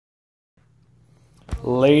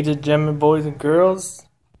Ladies and gentlemen, boys and girls,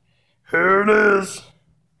 here it is,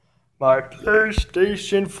 my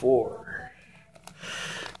PlayStation 4.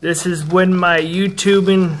 This is when my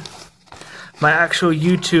actual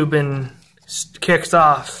YouTubing kicks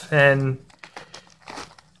off, and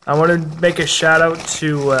I want to make a shout out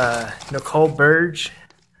to Nicole Burge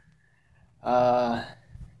and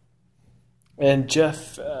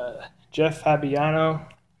Jeff Fabiano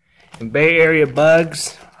and Bay Area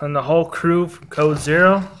Bugs and the whole crew from Code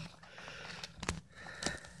Zero.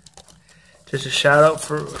 Just a shout out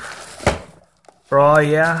for all,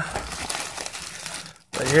 yeah.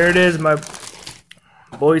 But here it is, my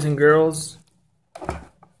boys and girls.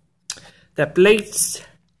 The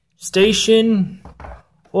PlayStation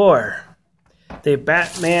 4. The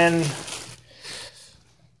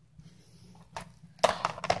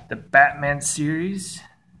Batman series.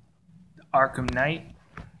 Arkham Knight.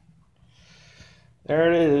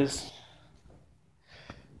 There it is.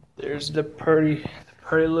 There's the pretty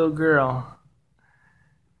little girl.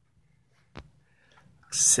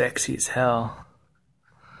 Sexy as hell.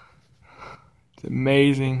 It's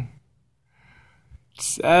amazing.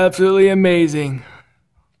 It's absolutely amazing.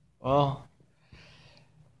 Well,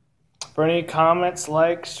 for any comments,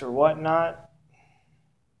 likes, or whatnot,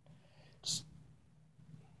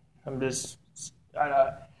 this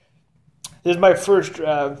is my first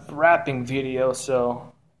rapping video,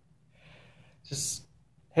 so just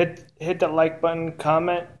hit that like button,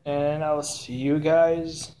 comment, and I'll see you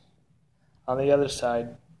guys on the other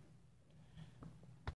side.